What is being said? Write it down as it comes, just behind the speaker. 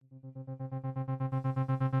Good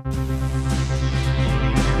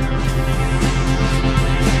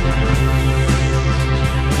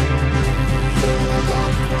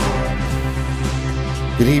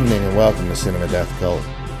evening and welcome to Cinema Death Cult.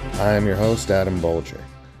 I am your host, Adam Bolger,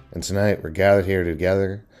 and tonight we're gathered here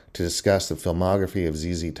together to discuss the filmography of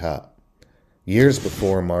ZZ Top. Years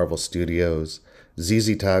before Marvel Studios,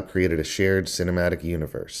 ZZ Top created a shared cinematic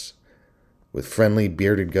universe with friendly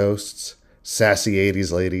bearded ghosts, sassy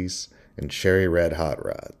 80s ladies, and cherry red hot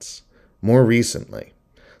rods. More recently,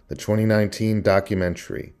 the 2019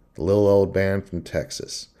 documentary, The Little Old Band from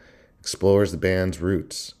Texas, explores the band's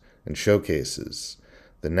roots and showcases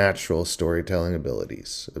the natural storytelling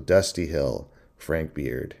abilities of Dusty Hill, Frank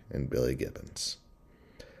Beard, and Billy Gibbons.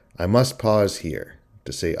 I must pause here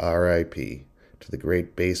to say R.I.P. to the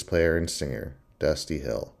great bass player and singer, Dusty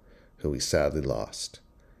Hill, who we sadly lost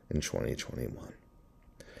in 2021.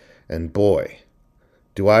 And boy,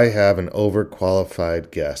 do I have an overqualified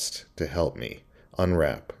guest to help me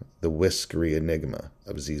unwrap the whiskery enigma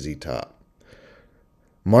of ZZ Top.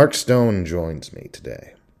 Mark Stone joins me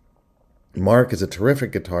today. Mark is a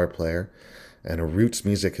terrific guitar player and a roots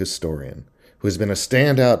music historian who has been a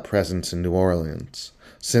standout presence in New Orleans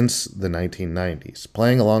since the 1990s,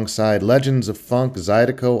 playing alongside legends of funk,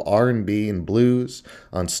 zydeco, R&B, and blues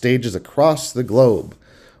on stages across the globe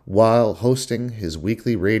while hosting his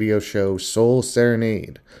weekly radio show Soul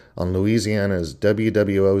Serenade on Louisiana's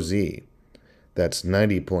WWOZ. That's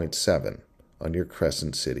 90.7 on your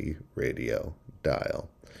Crescent City radio dial.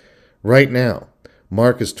 Right now,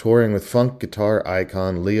 Mark is touring with funk guitar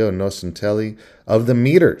icon Leo Nocentelli of The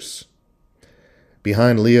Meters.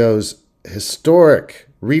 Behind Leo's historic,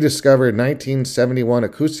 rediscovered 1971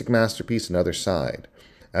 acoustic masterpiece, Another Side.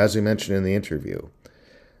 As we mentioned in the interview,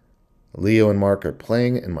 Leo and Mark are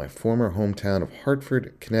playing in my former hometown of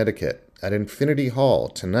Hartford, Connecticut at Infinity Hall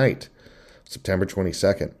tonight, September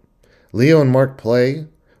 22nd. Leo and Mark play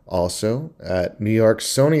also at New York's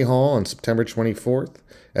Sony Hall on September 24th,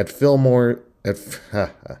 at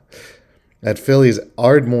Philly's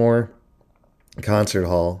Ardmore Concert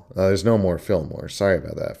Hall. There's no more Fillmore. Sorry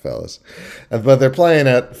about that, fellas. But they're playing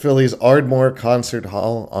at Philly's Ardmore Concert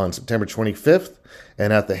Hall on September 25th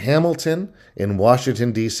and at the Hamilton in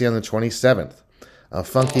Washington, D.C. on the 27th. A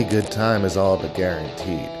funky good time is all but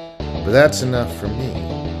guaranteed. But that's enough for me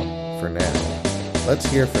for now. Let's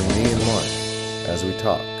hear from me and Mark as we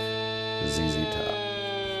talk ZZ Top.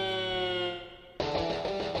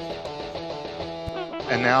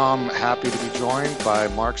 And now I'm happy to be joined by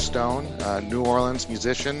Mark Stone, a New Orleans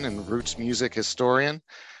musician and roots music historian,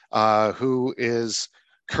 who is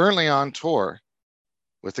currently on tour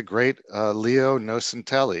with the great Leo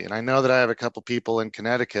Nocentelli. And I know that I have a couple people in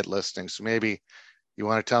Connecticut listening, so maybe you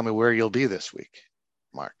want to tell me where you'll be this week,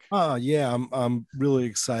 Mark. Yeah, I'm really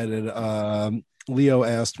excited. Leo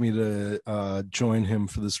asked me to join him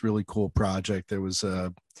for this really cool project. There was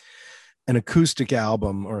an acoustic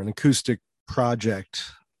album or an acoustic project,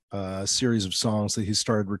 a series of songs that he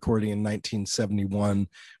started recording in 1971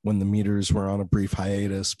 when the Meters were on a brief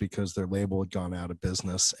hiatus because their label had gone out of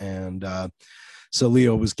business. And so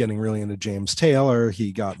Leo was getting really into James Taylor.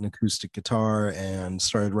 He got an acoustic guitar and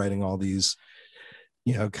started writing all these,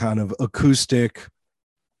 kind of acoustic,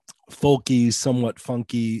 folky, somewhat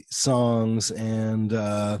funky songs. And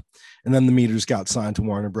then the Meters got signed to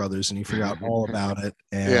Warner Brothers and he forgot all about it.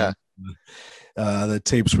 And the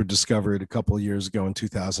tapes were discovered a couple of years ago in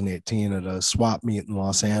 2018 at a swap meet in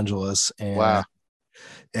Los Angeles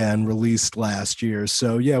and released last year.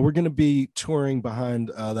 So yeah, we're going to be touring behind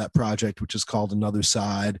that project, which is called Another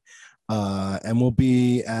Side. And we'll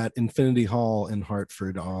be at Infinity Hall in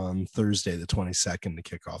Hartford on Thursday, the 22nd to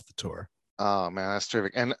kick off the tour. Oh man, that's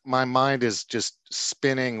terrific. And my mind is just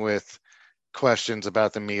spinning with questions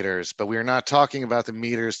about the Meters, but we are not talking about the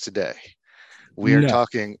Meters today. We are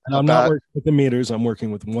talking and I'm not working with the Meters. I'm working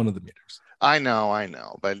with one of the Meters. I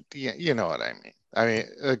know, but you know what I mean. I mean,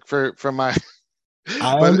 like for my.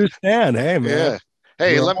 I understand. Hey, man. Yeah.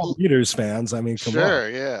 Hey, let me Meters fans. I mean, come on. Sure.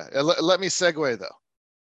 Yeah. Let me segue though.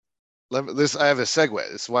 I have a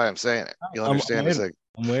segue. This is why I'm saying it. You'll understand this.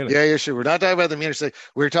 I'm waiting. Yeah, you're sure. We're not talking about the Meters.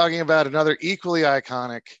 We're talking about another equally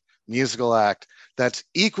iconic musical act that's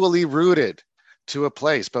equally rooted to a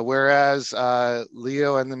place. But whereas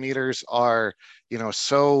Leo and the Meters are,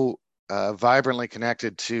 so vibrantly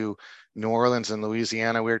connected to New Orleans and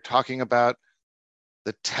Louisiana, we're talking about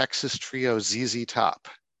the Texas trio ZZ Top.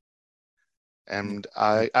 And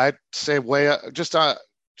I'd say just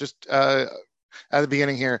at the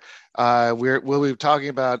beginning here, we'll be talking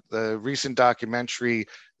about the recent documentary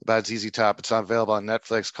about ZZ Top. It's available on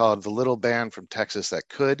Netflix called The Little Band from Texas That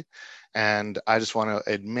Could. And I just want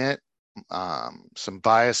to admit some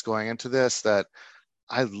bias going into this, that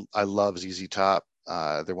I love ZZ Top.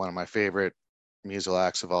 They're one of my favorite musical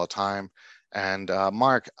acts of all time. And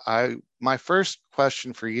Mark, my first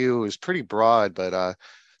question for you is pretty broad, but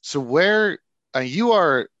so where you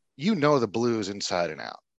are, you know the blues inside and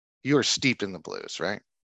out. You are steeped in the blues, right?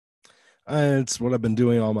 It's what I've been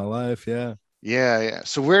doing all my life. Yeah. Yeah, yeah.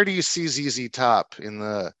 So where do you see ZZ Top in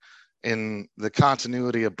the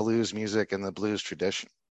continuity of blues music and the blues tradition?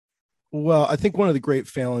 Well, I think one of the great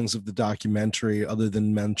failings of the documentary, other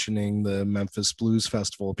than mentioning the Memphis Blues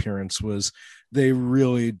Festival appearance, was they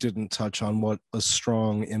really didn't touch on what a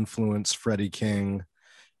strong influence Freddie King uh,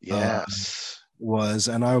 Yes. was.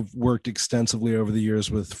 And I've worked extensively over the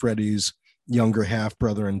years with Freddie's younger half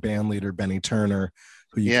brother and band leader, Benny Turner,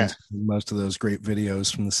 who you can Yeah. see most of those great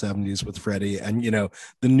videos from the 70s with Freddie, and,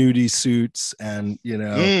 the nudie suits, and,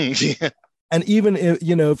 Yeah. and even if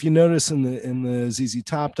if you notice in the ZZ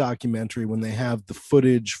Top documentary, when they have the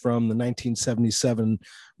footage from the 1977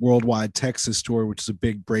 worldwide Texas tour, which is a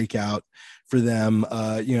big breakout for them,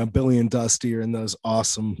 Billy and Dusty are in those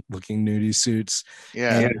awesome looking nudie suits,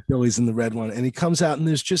 Yeah. and Billy's in the red one, and he comes out, and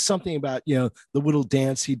there's just something about the little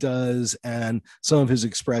dance he does and some of his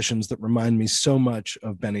expressions that remind me so much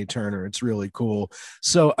of Benny Turner. It's really cool.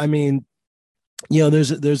 So I mean,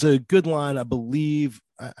 there's a good line, I believe.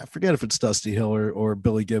 I forget if it's Dusty Hill or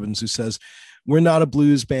Billy Gibbons, who says, "We're not a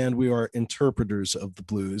blues band. We are interpreters of the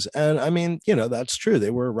blues." And I mean, that's true.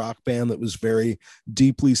 They were a rock band that was very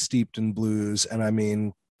deeply steeped in blues. And I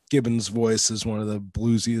mean, Gibbons' voice is one of the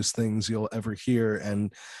bluesiest things you'll ever hear.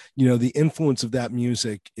 And, the influence of that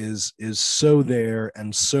music is so there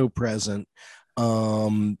and so present.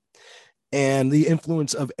 And the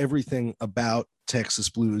influence of everything about Texas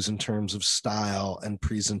blues in terms of style and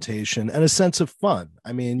presentation and a sense of fun.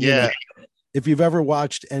 I mean, Yeah. if you've ever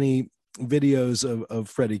watched any videos of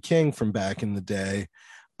Freddie King from back in the day,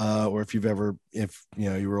 or if you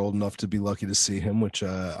were old enough to be lucky to see him, which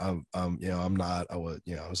I'm not. I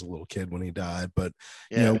was a little kid when he died, but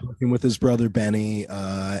Yeah. working with his brother Benny,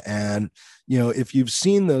 and if you've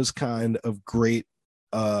seen those kind of great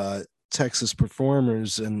Texas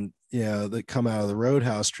performers, and that come out of the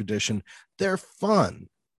Roadhouse tradition, they're fun.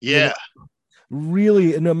 Yeah.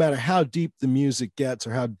 Really, no matter how deep the music gets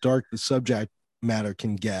or how dark the subject matter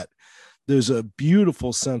can get, there's a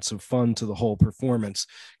beautiful sense of fun to the whole performance,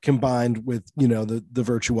 combined with the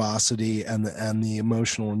virtuosity and the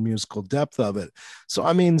emotional and musical depth of it. So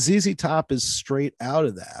I mean, ZZ Top is straight out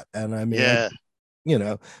of that, and I mean,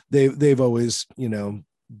 Yeah. they've always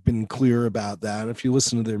been clear about that. And if you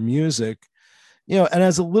listen to their music, and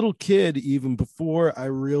as a little kid, even before I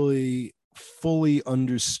really fully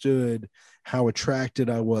understood how attracted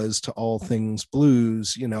I was to all things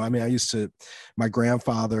blues, I mean, my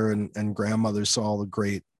grandfather and grandmother saw the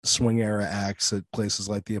great swing era acts at places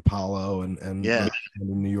like the Apollo and Yeah.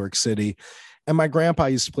 in New York City. And my grandpa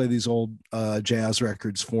used to play these old jazz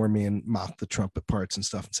records for me and mock the trumpet parts and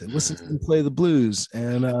stuff and say, listen to them play the blues.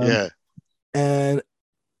 Yeah. And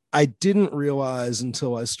I didn't realize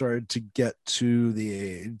until I started to get to the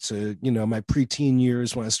age, to, my preteen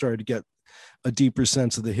years, when I started to get a deeper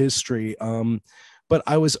sense of the history. But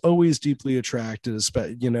I was always deeply attracted,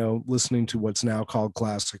 listening to what's now called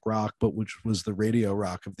classic rock, but which was the radio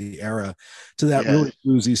rock of the era, to that Yeah. really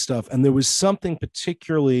bluesy stuff. And there was something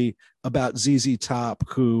particularly about ZZ Top,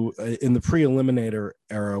 who in the pre-Eliminator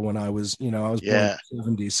era, when I was born in Yeah. the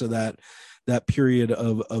 70s, so that period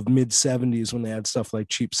of mid 70s, when they had stuff like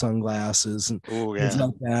Cheap Sunglasses and Oh, things yeah.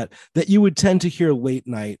 like that you would tend to hear late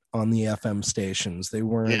night on the FM stations. They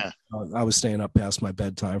weren't. Yeah. I was staying up past my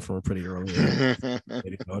bedtime from a pretty early age.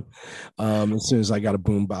 As soon as I got a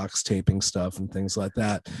boombox taping stuff and things like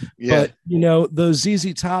that. Yeah. But those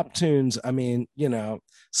ZZ Top tunes, I mean,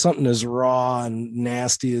 something as raw and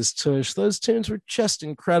nasty as Tush, those tunes were just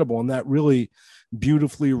incredible. And that really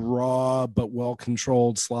beautifully raw but well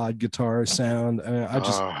controlled slide guitar sound. I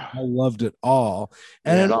Oh, loved it all.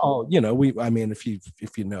 And yeah. it all, I mean, if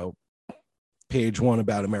you know page one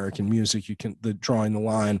about American music, you can drawing the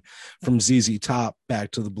line from ZZ Top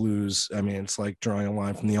back to the blues. I mean, it's like drawing a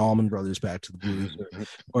line from the Allman Brothers back to the blues,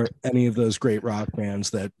 or any of those great rock bands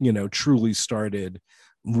that truly started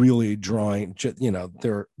really drawing.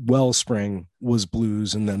 Their wellspring was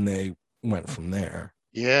blues, and then they went from there.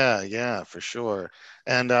 Yeah, yeah, for sure.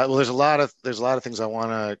 And well, there's a lot of things I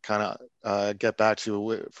want to kind of get back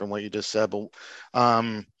to from what you just said, but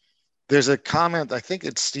um, there's a comment, I think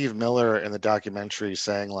it's Steve Miller in the documentary,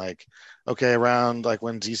 saying like, okay, around like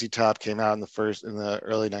when ZZ Top came out in the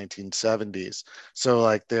early 1970s. So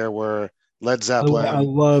like Led I Zeppelin.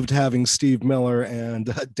 loved having Steve Miller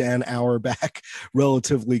and Dan Auerbach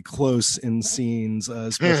relatively close in scenes,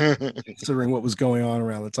 especially considering what was going on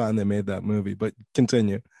around the time they made that movie. But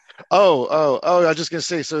continue. I was just gonna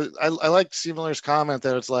say. So I like Steve Miller's comment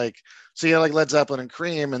that it's like, so you had like Led Zeppelin and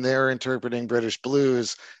Cream, and they're interpreting British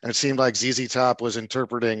blues, and it seemed like ZZ Top was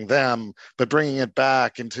interpreting them, but bringing it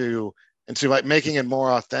back into like making it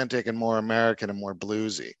more authentic and more American and more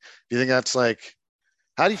bluesy. Do you think that's like,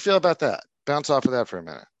 how do you feel about that? Bounce off of that for a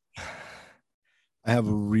minute. I have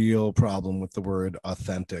a real problem with the word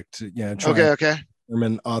authentic. Trying Okay, to okay.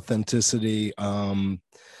 determine authenticity.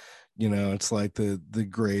 It's like the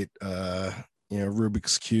great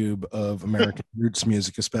Rubik's Cube of American roots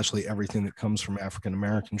music, especially everything that comes from African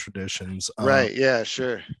American traditions. Right, yeah,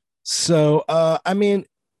 sure.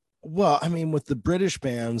 With the British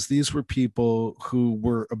bands, these were people who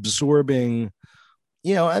were absorbing,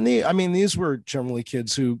 these were generally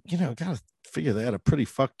kids who, got to figure they had a pretty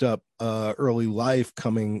fucked up early life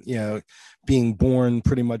coming, being born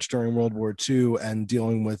pretty much during World War II and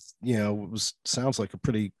dealing with, sounds like a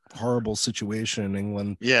pretty horrible situation in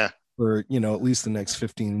England Yeah, for, at least the next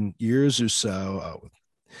 15 years or so.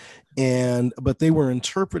 But they were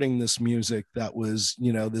interpreting this music that was,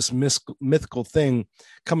 this mythical thing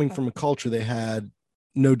coming from a culture they had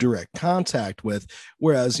no direct contact with,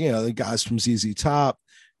 whereas the guys from ZZ Top,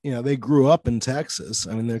 they grew up in Texas.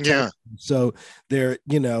 I mean, they're yeah, Texas, so they're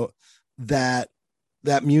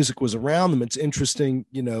that music was around them. It's interesting,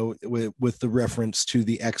 with the reference to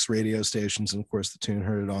the X radio stations, and of course the tune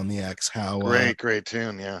Heard It on the X, how great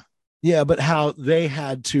tune, yeah. yeah, but how they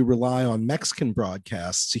had to rely on Mexican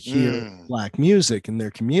broadcasts to hear Black music in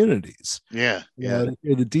their communities. Yeah, yeah. To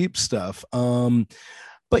hear the deep stuff.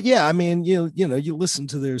 But yeah, I mean, you listen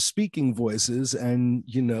to their speaking voices, and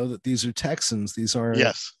you know that these are Texans. These aren't,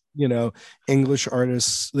 Yes. English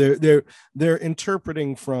artists. They're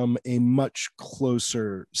interpreting from a much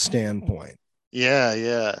closer standpoint, Yeah,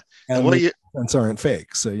 yeah. And and what the you accents aren't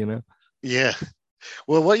fake. So yeah.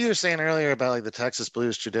 Well, what you were saying earlier about like the Texas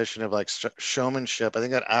blues tradition of like showmanship, I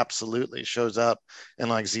think that absolutely shows up in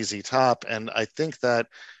like ZZ Top, and I think that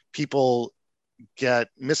people get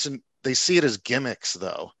missing. They see it as gimmicks,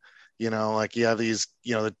 though. Like you have these,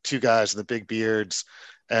 the two guys with the big beards,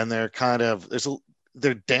 and they're kind of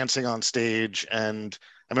they're dancing on stage, and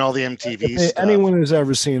I mean all the MTV stuff. anyone who's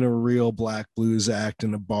ever seen a real black blues act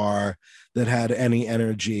in a bar that had any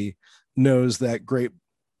energy knows that great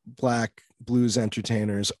black blues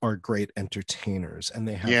entertainers are great entertainers, and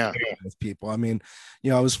they have Yeah, fun with people. I mean,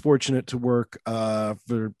 I was fortunate to work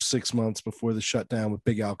for 6 months before the shutdown with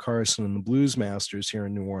Big Al Carson and the Blues Masters here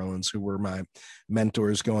in New Orleans, who were my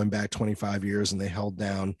mentors going back 25 years, and they held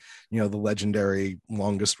down, the legendary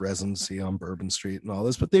longest residency on Bourbon Street and all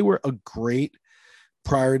this. But they were a great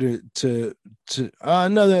prior to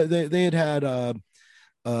no, they had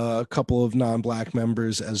a couple of non-black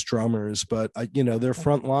members as drummers, but their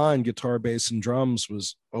front line guitar, bass, and drums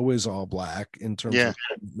was always all black in terms yeah, of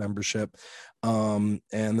membership. And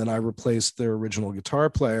then I replaced their original guitar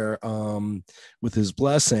player with his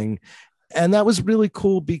blessing, and that was really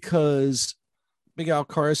cool because Big Al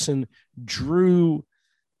Carson drew,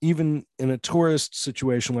 even in a tourist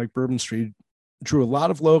situation like Bourbon Street, drew a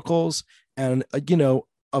lot of locals and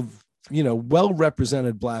well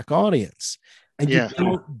represented black audience. And you yeah,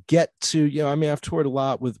 don't get to, I've toured a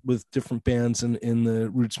lot with different bands in the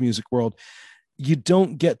roots music world. You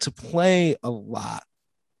don't get to play a lot.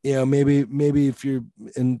 Maybe if you're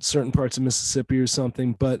in certain parts of Mississippi or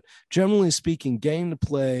something, but generally speaking, getting to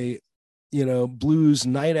play, blues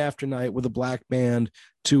night after night with a black band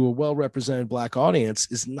to a well-represented black audience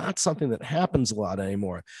is not something that happens a lot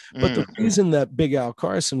anymore. But the reason that Big Al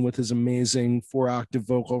Carson, with his amazing 4-octave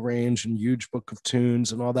vocal range and huge book of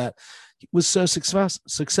tunes and all that, was so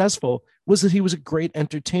successful was that he was a great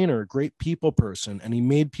entertainer, a great people person, and he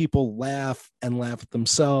made people laugh and laugh at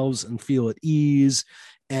themselves and feel at ease.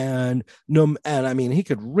 And I mean, he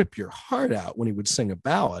could rip your heart out when he would sing a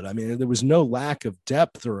ballad. I mean, there was no lack of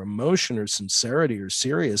depth or emotion or sincerity or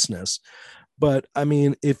seriousness. But I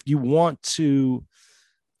mean, if you want to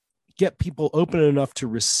get people open enough to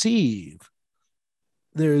receive,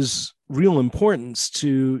 there's real importance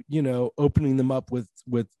to, opening them up with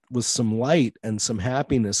some light and some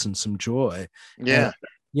happiness and some joy. yeah,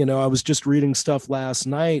 And, I was just reading stuff last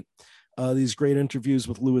night, these great interviews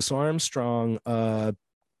with Louis Armstrong,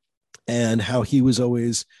 and how he was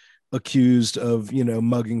always accused of,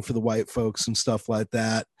 mugging for the white folks and stuff like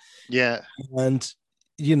that. yeah, And,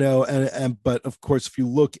 but of course, if you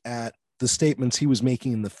look at the statements he was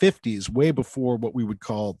making in the 50s, way before what we would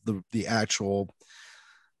call the actual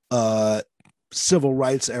civil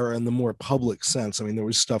rights era in the more public sense. I mean, there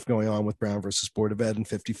was stuff going on with Brown versus Board of Ed in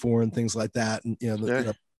 '54 and things like that, and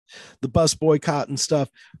Sure. the bus boycott and stuff.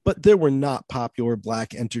 But there were not popular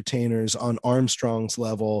black entertainers on Armstrong's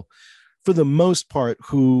level, for the most part,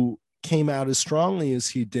 who came out as strongly as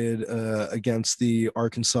he did against the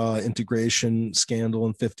Arkansas integration scandal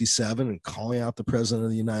in '57 and calling out the president of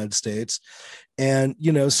the United States. And,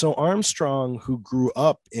 so Armstrong, who grew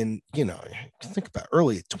up in, think about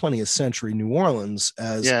early 20th century New Orleans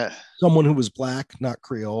as Yeah. someone who was black, not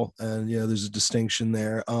Creole. And, there's a distinction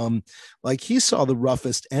there. Like he saw the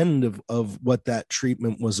roughest end of what that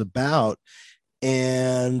treatment was about.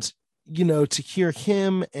 And, to hear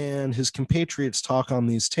him and his compatriots talk on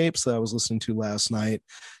these tapes that I was listening to last night,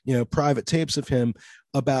 private tapes of him,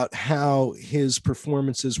 about how his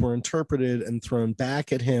performances were interpreted and thrown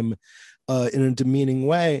back at him in a demeaning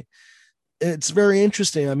way. It's very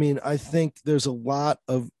interesting. I mean, I think there's a lot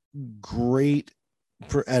of great,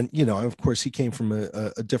 and of course he came from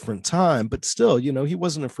a different time, but still, he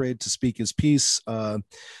wasn't afraid to speak his piece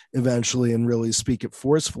eventually, and really speak it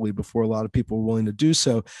forcefully before a lot of people were willing to do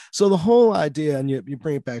so. So the whole idea, and you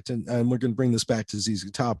bring it back to, and we're going to bring this back to ZZ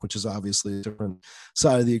Top, which is obviously a different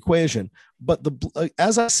side of the equation. But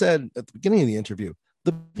as I said at the beginning of the interview,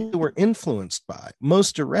 the people were influenced by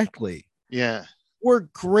most directly, were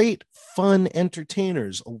great, fun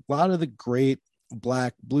entertainers. A lot of the great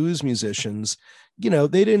black blues musicians,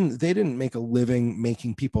 they didn't make a living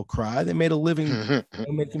making people cry. They made a living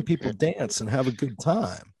making people dance and have a good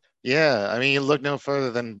time. Yeah, I mean, you look no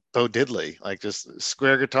further than Bo Diddley, like just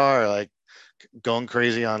square guitar, like going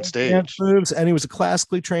crazy on stage. Moves, and he was a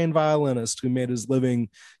classically trained violinist who made his living,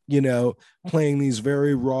 playing these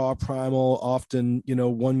very raw, primal, often,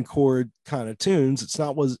 one chord kind of tunes.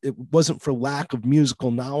 It wasn't for lack of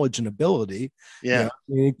musical knowledge and ability. Yeah.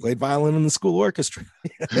 He played violin in the school orchestra.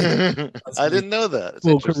 I didn't know that.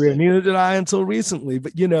 Full career. Neither did I until recently.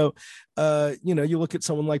 But you look at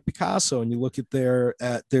someone like Picasso and you look at their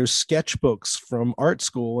sketchbooks from art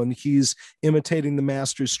school, and he's imitating the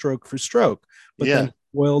master's stroke for stroke, but then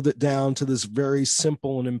boiled it down to this very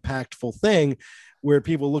simple and impactful thing where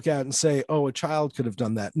people look at it and say, oh, a child could have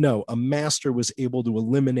done that. No, a master was able to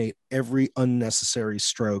eliminate every unnecessary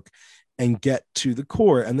stroke and get to the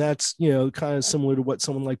core. And that's, kind of similar to what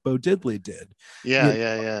someone like Bo Diddley did.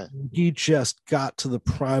 Yeah. He just got to the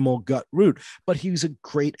primal gut root, but he was a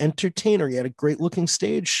great entertainer. He had a great looking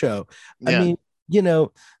stage show. I mean,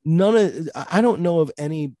 I don't know of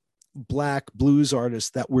any black blues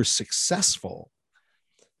artists that were successful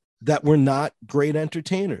that were not great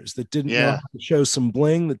entertainers, that didn't know how to show some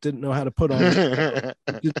bling, that didn't know how to put on, that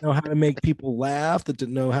didn't know how to make people laugh, that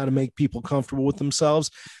didn't know how to make people comfortable with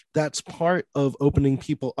themselves. That's part of opening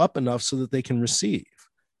people up enough so that they can receive.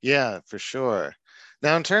 Yeah, for sure.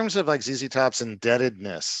 Now, in terms of like ZZ Top's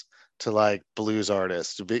indebtedness to like blues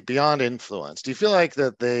artists, beyond influence, do you feel like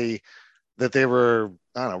that they were,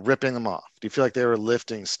 I don't know, ripping them off? Do you feel like they were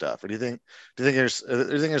lifting stuff, or do you think there's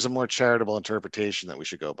a more charitable interpretation that we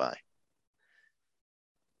should go by?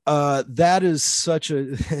 That is such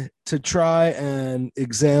a to try and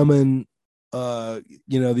examine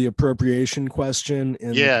the appropriation question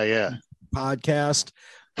in the podcast.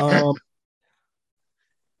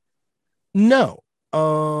 No.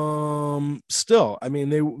 Still, I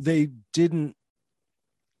mean, they didn't.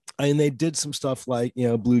 I mean, they did some stuff like,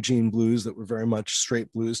 Blue Jean Blues that were very much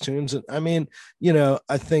straight blues tunes. And I mean,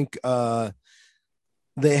 I think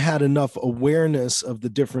they had enough awareness of the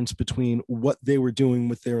difference between what they were doing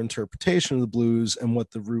with their interpretation of the blues and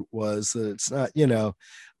what the root was, that it's not,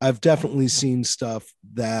 I've definitely seen stuff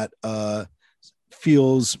that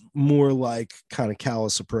feels more like kind of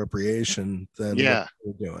callous appropriation than what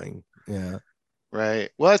they're doing. Yeah.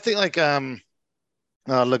 Right. Well, I think like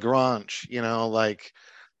Lagrange, like,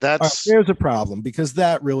 there's a problem, because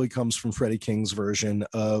that really comes from Freddie King's version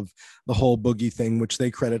of the whole boogie thing, which they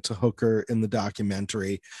credit to Hooker in the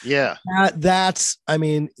documentary. Yeah. That's, I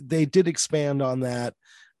mean, they did expand on that,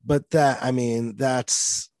 but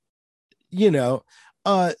that's,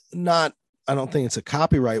 not, I don't think it's a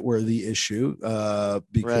copyright worthy issue.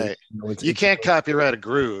 Because you can't copyright a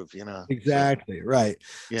groove, Exactly. So, right.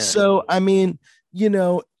 Yeah. So, I mean,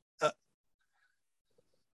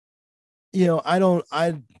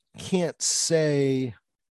 I can't say,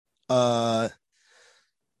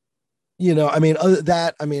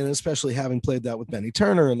 especially having played that with Benny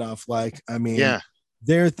Turner enough,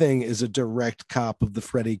 their thing is a direct cop of the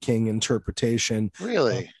Freddie King interpretation.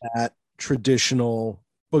 Really? Of that traditional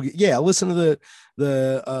boogie. Yeah. Listen to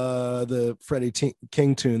the Freddie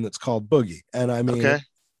King tune that's called Boogie. And I mean,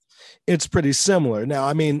 It's pretty similar. Now,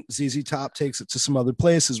 I mean, ZZ Top takes it to some other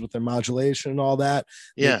places with their modulation and all that.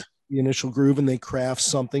 They Yeah. take the initial groove and they craft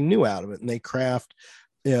something new out of it, and they craft,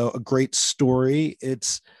 a great story.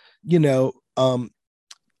 It's, you know,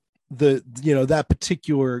 that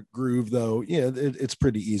particular groove though, it's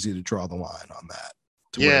pretty easy to draw the line on that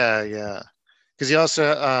to where. Yeah, yeah. Because you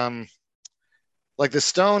also like the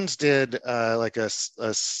Stones did like what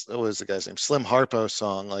was the guy's name? Slim Harpo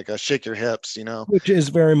song, like a Shake Your Hips, you know? Which is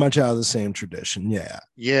very much out of the same tradition. Yeah.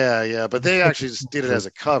 Yeah, yeah. But they actually just did it as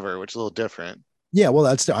a cover, which is a little different. Yeah, well,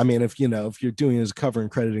 I mean, if you're doing it as a cover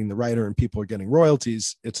and crediting the writer and people are getting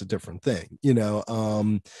royalties, it's a different thing,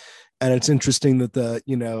 and it's interesting that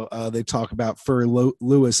they talk about Furry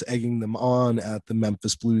Lewis egging them on at the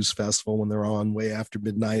Memphis Blues Festival when they're on way after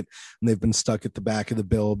midnight, and they've been stuck at the back of the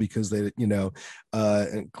bill because they,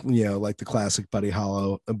 like the classic Buddy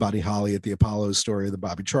Holly at the Apollo story, the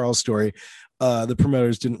Bobby Charles story. The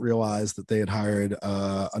promoters didn't realize that they had hired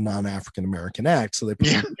a non-African American act, so they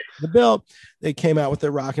put the bill. They came out with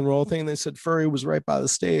their rock and roll thing. And they said Furry was right by the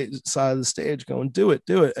side of the stage, going, "Do it,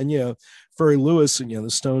 do it." And Furry Lewis and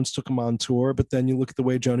the Stones took him on tour, but then you look at the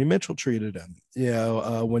way Joni Mitchell treated him.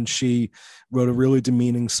 When she wrote a really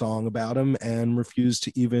demeaning song about him and refused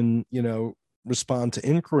to even respond to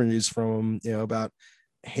inquiries from him, about,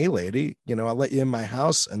 "Hey, lady, I'll let you in my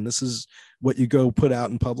house, and this is what you go put out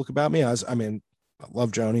in public about me." I mean, I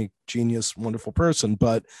love Joni, genius, wonderful person,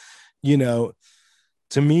 but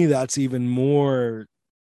to me, that's even more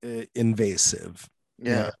invasive.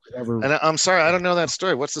 Yeah. And I'm sorry, I don't know that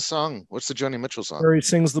story. What's the song? What's the Joni Mitchell song? Furry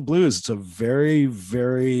Sings the Blues. It's a very,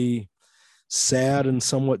 very sad and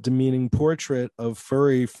somewhat demeaning portrait of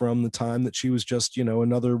Furry from the time that she was just,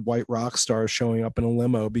 another white rock star showing up in a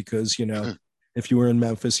limo because, if you were in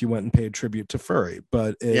Memphis, you went and paid tribute to Furry.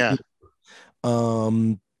 But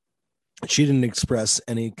she didn't express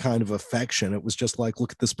any kind of affection. It was just like,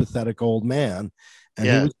 look at this pathetic old man. And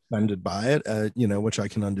he was offended by it, which I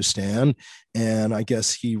can understand. And I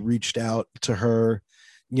guess he reached out to her,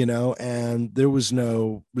 and there was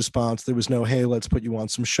no response. There was no, "Hey, let's put you on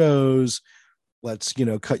some shows. Let's,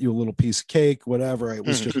 cut you a little piece of cake," whatever. It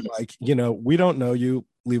was just like, "We don't know you.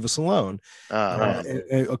 Leave us alone."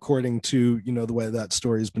 According to, the way that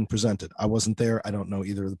story has been presented. I wasn't there. I don't know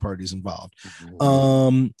either of the parties involved.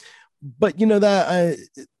 But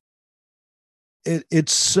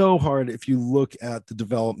it's so hard if you look at the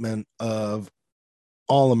development of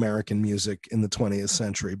all American music in the 20th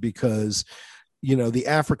century, because the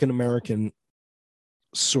African American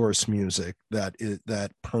source music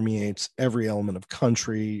that permeates every element of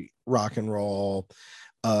country, rock and roll,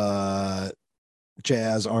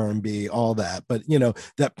 jazz, R&B, all that, but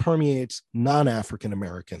that permeates non-African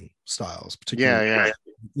American styles, particularly.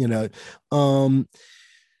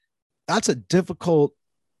 That's a difficult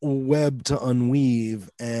web to unweave,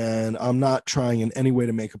 and I'm not trying in any way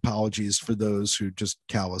to make apologies for those who just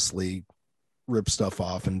callously rip stuff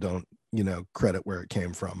off and don't credit where it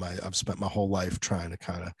came from. I've spent my whole life trying to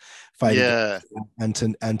kind of fight it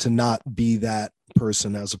and to not be that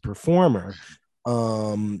person as a performer.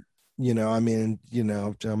 I'm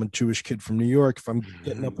a Jewish kid from New York. If I'm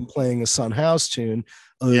getting up and playing a Son House tune,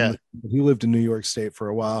 he lived in New York State for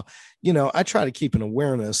a while, I try to keep an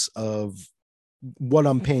awareness of what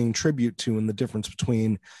I'm paying tribute to and the difference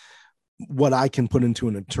between what I can put into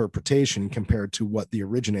an interpretation compared to what the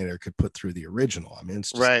originator could put through the original. I mean, it's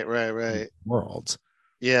just right. Worlds.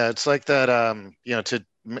 Yeah, it's like that. To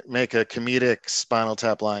make a comedic Spinal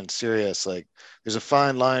Tap line serious, like there's a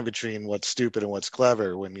fine line between what's stupid and what's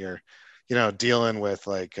clever when you're, dealing with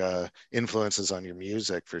like influences on your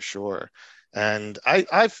music for sure. And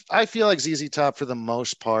I feel like ZZ Top, for the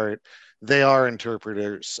most part, they are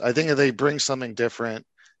interpreters. I think that they bring something different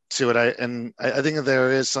to it. I think that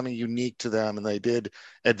there is something unique to them, and they did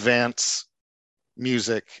advance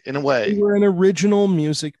music in a way. They were an original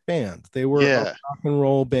music band. They were a rock and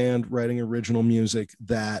roll band writing original music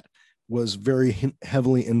that was very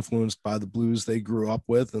heavily influenced by the blues they grew up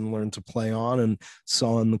with and learned to play on and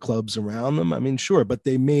saw in the clubs around them. I mean, sure, but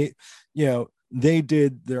they made, they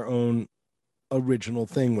did their own original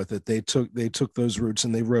thing with it. They took those roots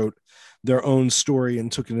and they wrote their own story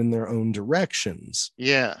and took it in their own directions.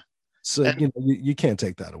 Yeah. So, you can't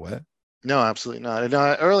take that away. No, absolutely not. And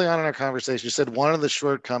early on in our conversation, you said one of the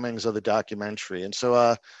shortcomings of the documentary. And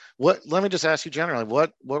so let me just ask you generally,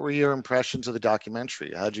 what were your impressions of the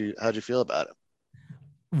documentary? How'd you feel about it?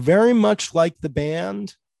 Very much like the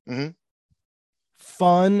band. Mm-hmm.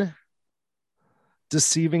 Fun,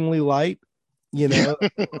 deceivingly light. You know,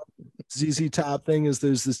 ZZ Top thing is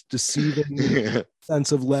there's this deceiving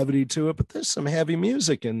sense of levity to it, but there's some heavy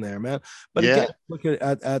music in there, man. But Yeah. again, look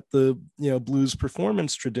at the blues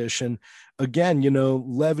performance tradition. Again,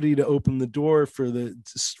 levity to open the door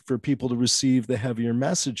for people to receive the heavier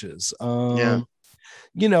messages. Yeah.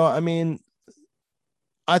 I mean,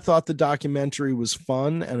 I thought the documentary was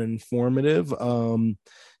fun and informative.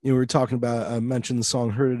 We were talking about, I mentioned the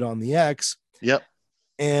song "Heard It on the X." Yep.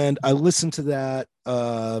 And I listened to that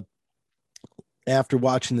after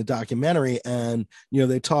watching the documentary, and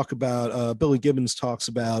they talk about Billy Gibbons talks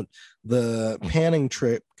about the panning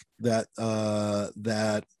trick that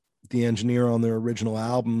the engineer on their original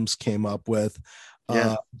albums came up with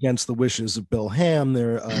against the wishes of Bill Ham,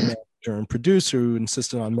 their manager and producer, who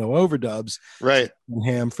insisted on no overdubs. Right.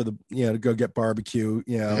 Ham for the to go get barbecue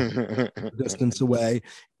distance away,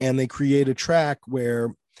 and they create a track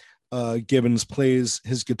where Gibbons plays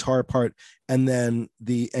his guitar part, and then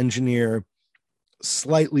the engineer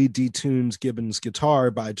slightly detunes Gibbons' guitar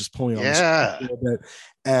by just pulling on the string a little bit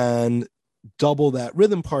and double that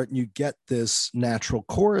rhythm part, and you get this natural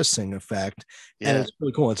chorusing effect. And it's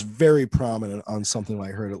really cool. It's very prominent on something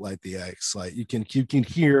like "Heard It Like the X." Like you can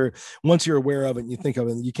hear, once you're aware of it and you think of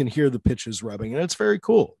it, you can hear the pitches rubbing, and it's very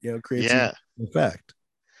cool. It creates an effect.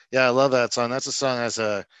 Yeah, I love that song. That's a song that has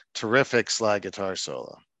a terrific slide guitar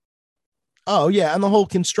solo. Oh yeah, and the whole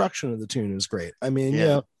construction of the tune is great. I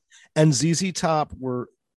mean, and ZZ Top were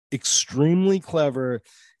extremely clever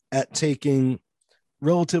at taking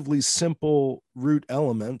relatively simple root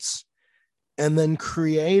elements and then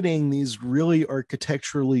creating these really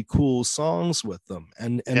architecturally cool songs with them,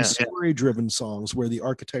 and story-driven songs where the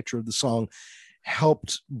architecture of the song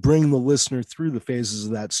helped bring the listener through the phases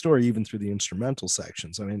of that story, even through the instrumental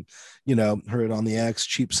sections. I mean, Heard It on the X,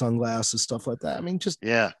 Cheap Sunglasses, stuff like that. I mean, just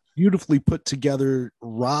beautifully put together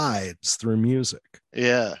rides through music.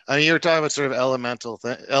 Yeah. I mean, you were talking about sort of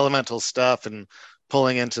elemental stuff and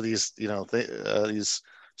pulling into these, these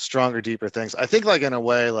stronger, deeper things. I think, like, in a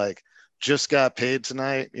way, like Just Got Paid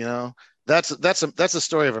Tonight, that's a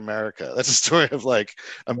story of America. That's a story of like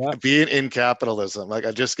being in capitalism. Like,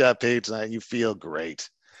 I just got paid tonight. You feel great.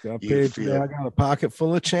 I got a pocket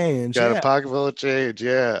full of change. Got a pocket full of change.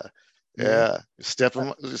 Yeah. Step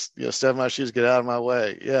in my shoes, get out of my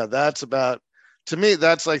way. Yeah. To me,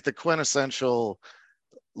 that's like the quintessential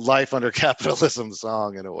life under capitalism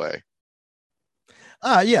song in a way.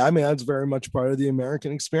 Yeah, I mean, that's very much part of the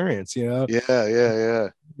American experience, Yeah.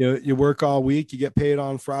 You work all week, you get paid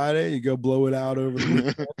on Friday, you go blow it out over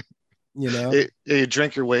the weekend, you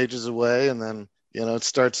drink your wages away, and then it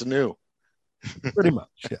starts anew. Pretty much,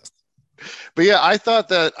 yes. But yeah, I thought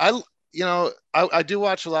that I do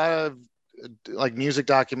watch a lot of like music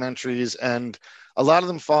documentaries, and a lot of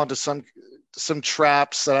them fall into some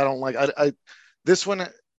traps that I don't like. This one,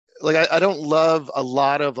 like, I don't love a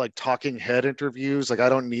lot of like talking head interviews. Like, I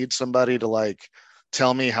don't need somebody to like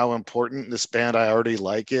tell me how important this band I already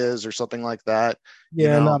like is or something like that.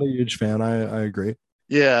 Yeah, not a huge fan. I agree.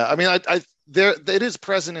 Yeah, I mean, it is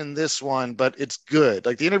present in this one, but it's good.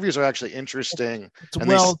 Like, the interviews are actually interesting. It's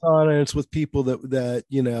well done, and it's with people that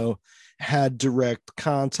had direct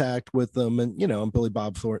contact with them, and and Billy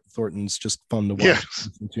Bob Thornton's just fun to watch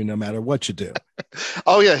to, no matter what you do.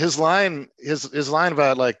 Oh yeah, his line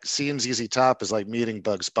about like seeing ZZ Top is like meeting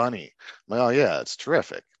Bugs Bunny. I'm like, oh yeah, it's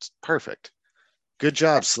terrific. It's perfect. Good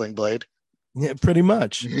job, Sling Blade. Yeah, pretty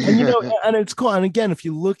much. And and it's cool. And again, if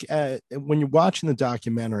you look at when you're watching the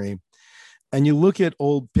documentary and you look at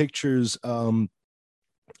old pictures of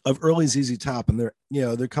early ZZ Top, and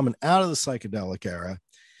they're coming out of the psychedelic era.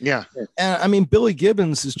 Yeah. And I mean, Billy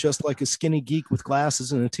Gibbons is just like a skinny geek with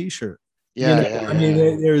glasses and a t-shirt. I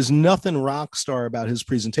mean, there's nothing rock star about his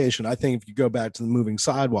presentation. I think if you go back to the Moving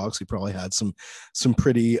Sidewalks, he probably had some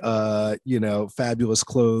pretty fabulous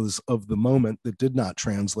clothes of the moment that did not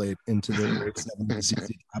translate into the 70s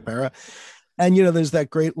ZZ Top era. And there's that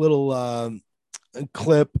great little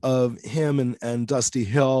clip of him and Dusty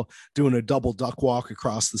Hill doing a double duck walk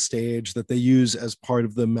across the stage that they use as part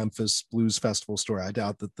of the Memphis Blues Festival story. I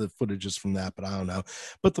doubt that the footage is from that, but I don't know.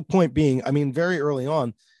 But the point being, I mean, very early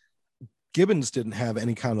on, Gibbons didn't have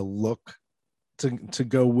any kind of look to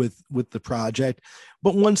go with the project,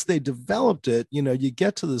 but once they developed it, you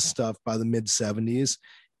get to this stuff by the mid 70s,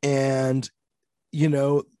 and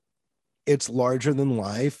it's larger than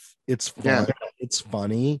life. It's fun. It's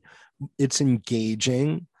funny. It's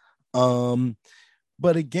engaging.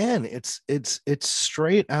 But again, it's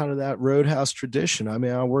straight out of that Roadhouse tradition. I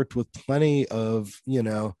mean, I worked with plenty of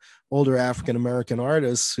older African American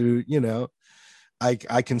artists who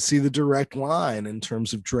I can see the direct line in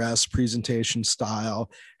terms of dress, presentation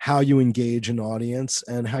style, how you engage an audience,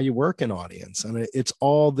 and how you work an audience. And it's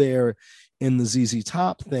all there in the ZZ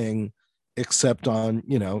Top thing, except on,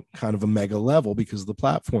 kind of a mega level because of the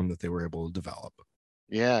platform that they were able to develop.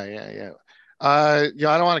 Yeah, yeah, yeah. I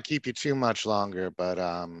don't want to keep you too much longer, but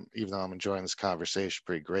even though I'm enjoying this conversation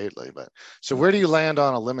pretty greatly, but so where do you land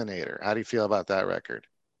on Eliminator? How do you feel about that record?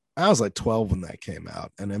 I was like 12 when that came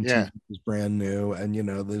out, and Yeah, MTV was brand new, and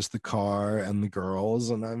there's the car and the girls,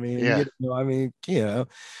 and yeah.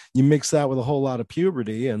 you mix that with a whole lot of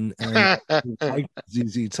puberty and like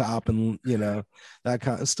ZZ Top and that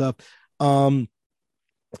kind of stuff. Um,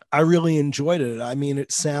 I really enjoyed it. I mean,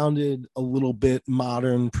 it sounded a little bit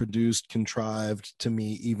modern, produced, contrived to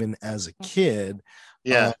me, even as a kid.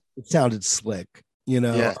 Yeah, It sounded slick, you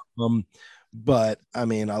know. yeah, But I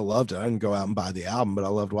mean, I loved it. I didn't go out and buy the album, but I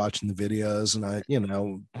loved watching the videos.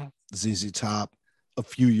 And ZZ Top a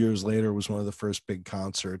few years later was one of the first big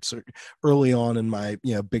concerts early on in my,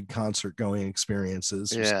 big concert going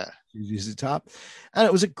experiences. yeah. ZZ Top. And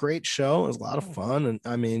it was a great show. It was a lot of fun. And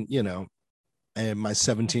I mean, and my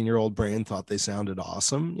 17-year-old brain thought they sounded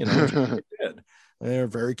awesome. They did. They're a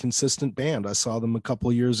very consistent band. I saw them a couple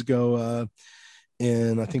of years ago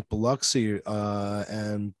in, I think, Biloxi.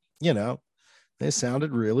 And, they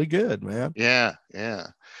sounded really good, man. Yeah, yeah.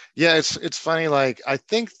 Yeah, it's funny, like I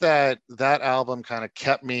think that album kind of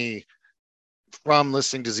kept me from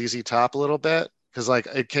listening to ZZ Top a little bit because like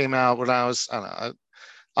it came out when I was, I don't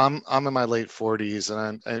know, I'm in my late 40s,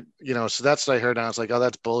 and so that's what I heard, and I was like, oh,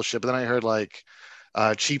 that's bullshit. But then I heard like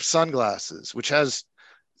Cheap Sunglasses, which has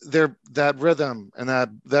that rhythm and that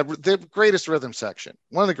the greatest rhythm section,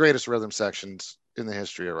 one of the greatest rhythm sections in the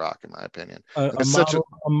history of rock, in my opinion. A, Like a it's such a model,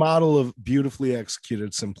 a model of beautifully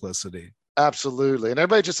executed simplicity. absolutely, and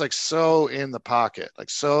everybody just like so in the pocket, like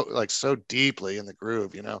so deeply in the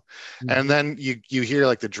groove. And Mhm. then you hear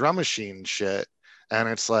like the drum machine shit, and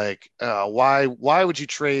it's like, why would you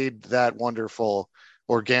trade that wonderful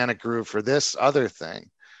organic groove for this other thing?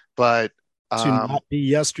 But To um, not be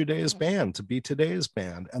yesterday's band, to be today's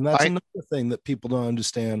band. And that's I another thing that people don't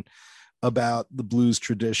understand about the blues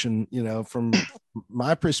tradition. From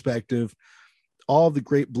my perspective, all the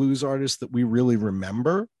great blues artists that we really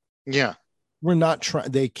remember yeah, were not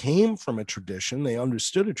trying, they came from a tradition, they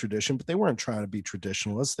understood a tradition, but they weren't trying to be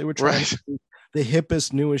traditionalists. They were trying to right, be the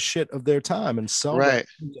hippest, newest shit of their time and sell right,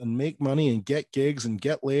 records and make money and get gigs and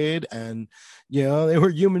get laid. And, they were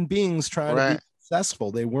human beings trying to be right.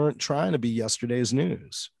 successful. They weren't trying to be yesterday's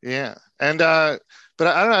news. Yeah. And but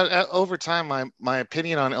I don't know, over time my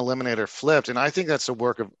opinion on Eliminator flipped, and I think that's a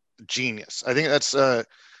work of genius. I think that's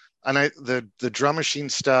and the drum machine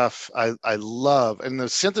stuff I love, and the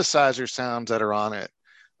synthesizer sounds that are on it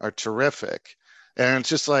are terrific. And it's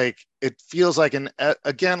just like it feels like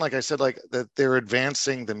again, like I said, like that they're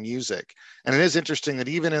advancing the music. And it is interesting that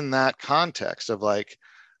even in that context of like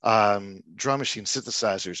drum machine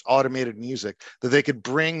synthesizers, automated music, that they could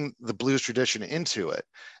bring the blues tradition into it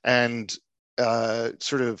and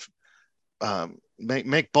sort of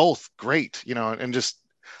make both great, and just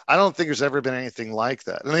I don't think there's ever been anything like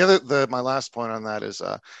that. And my last point on that is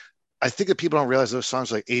I think that people don't realize those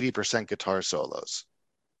songs are like 80% guitar solos.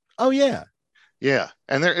 Oh yeah. Yeah,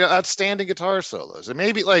 and they're outstanding guitar solos. And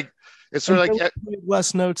maybe like it's sort And of they like play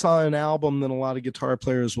less notes on an album than a lot of guitar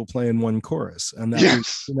players will play in one chorus. And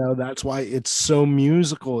yes, that's why it's so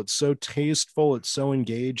musical, it's so tasteful, it's so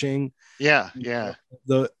engaging. yeah, yeah,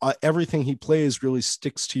 The everything he plays really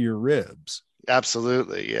sticks to your ribs.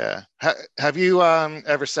 absolutely, yeah. Have you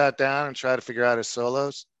ever sat down and tried to figure out his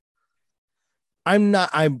solos?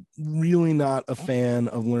 I'm really not a fan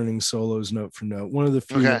of learning solos note for note. One of the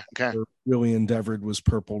few Okay, that okay, I really endeavored was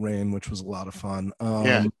Purple Rain, which was a lot of fun.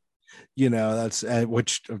 yeah, That's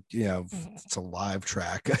which it's a live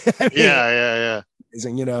track. I mean, yeah, yeah, yeah.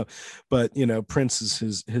 amazing, but Prince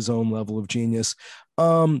is his own level of genius.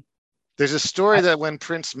 Um, There's a story that when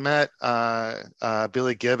Prince met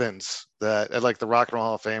Billy Gibbons, that at like the Rock and Roll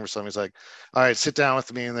Hall of Fame or something, he's like, "All right, sit down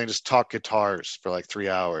with me," and they just talk guitars for like 3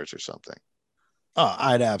 hours or something.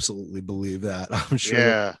 I'd absolutely believe that. I'm sure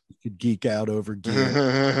that Yeah. you could geek out over gear.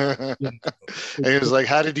 And Yeah. he was like,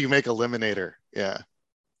 "How did you make Eliminator?" Yeah,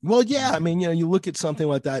 Well, yeah, I mean, you look at something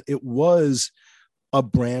like that, it was a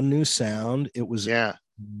brand new sound. It was yeah,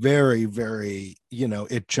 very, very,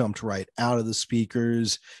 it jumped right out of the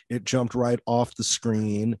speakers. It jumped right off the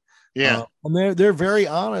screen. yeah, And they're very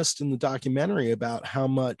honest in the documentary about how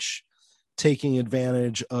much taking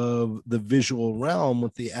advantage of the visual realm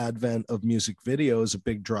with the advent of music video is a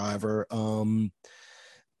big driver.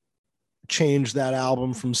 Changed that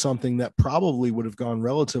album from something that probably would have gone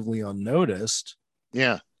relatively unnoticed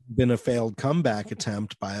Yeah. been a failed comeback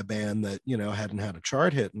attempt by a band that, you know, hadn't had a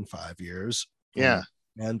chart hit in 5 years. Yeah.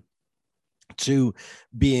 And to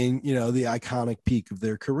being, you know, the iconic peak of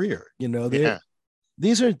their career. You know, Yeah.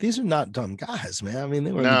 these are not dumb guys, man. I mean,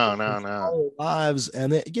 they were No, no, no. all their lives,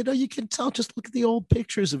 and they, you know, you can tell. Just look at the old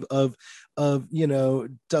pictures of you know,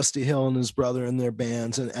 Dusty Hill and his brother and their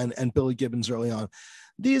bands, and Billy Gibbons early on.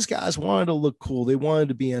 These guys wanted to look cool. They wanted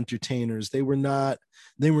to be entertainers. They were not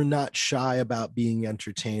shy about being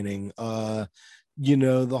entertaining. You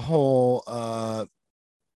know, the whole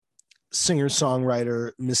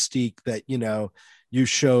singer-songwriter mystique that, you know, you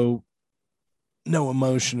show no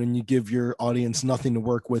emotion and you give your audience nothing to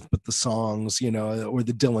work with but the songs, you know, or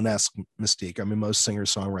the Dylan-esque mystique. I mean, most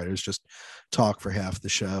singer-songwriters just talk for half the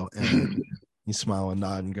show and you smile and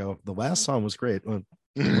nod and go, the last song was great. You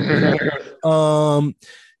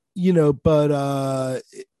know, but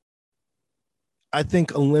I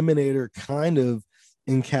think Eliminator kind of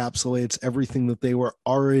encapsulates everything that they were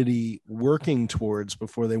already working towards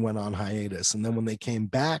before they went on hiatus. And then when they came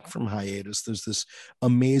back from hiatus, there's this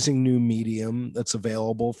amazing new medium that's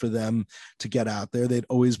available for them to get out there. They'd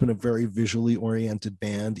always been a very visually oriented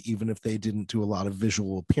band, even if they didn't do a lot of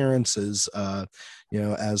visual appearances, you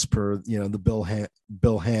know, as per, you know, the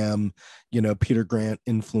Bill Ham, you know, Peter Grant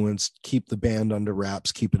influenced keep the band under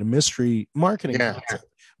wraps, keep it a mystery marketing concept,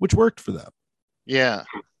 which worked for them. Yeah.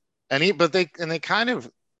 But they kind of,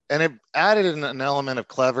 and it added an element of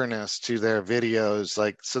cleverness to their videos.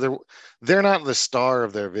 Like, so they're not the star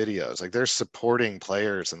of their videos. Like, they're supporting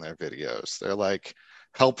players in their videos. They're like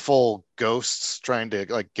helpful ghosts trying to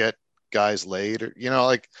like get guys laid, or, you know,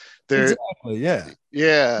 like they're exactly, yeah.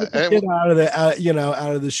 Get out of the you know,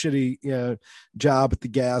 out of the shitty, you know, job at the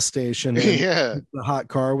gas station, and the hot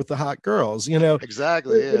car with the hot girls, you know.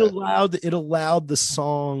 Exactly. It allowed the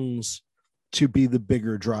songs to be the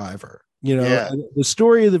bigger driver, you know, the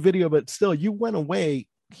story of the video, but still you went away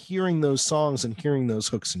hearing those songs and hearing those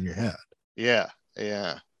hooks in your head. Yeah,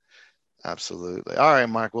 absolutely. All right,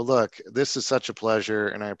 Mark, well, look, this is such a pleasure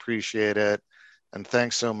and I appreciate it, and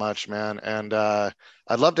thanks so much, man. And I'd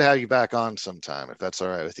love to have you back on sometime if that's all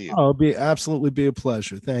right with you. Oh, it'll absolutely be a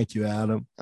pleasure. Thank you, Adam.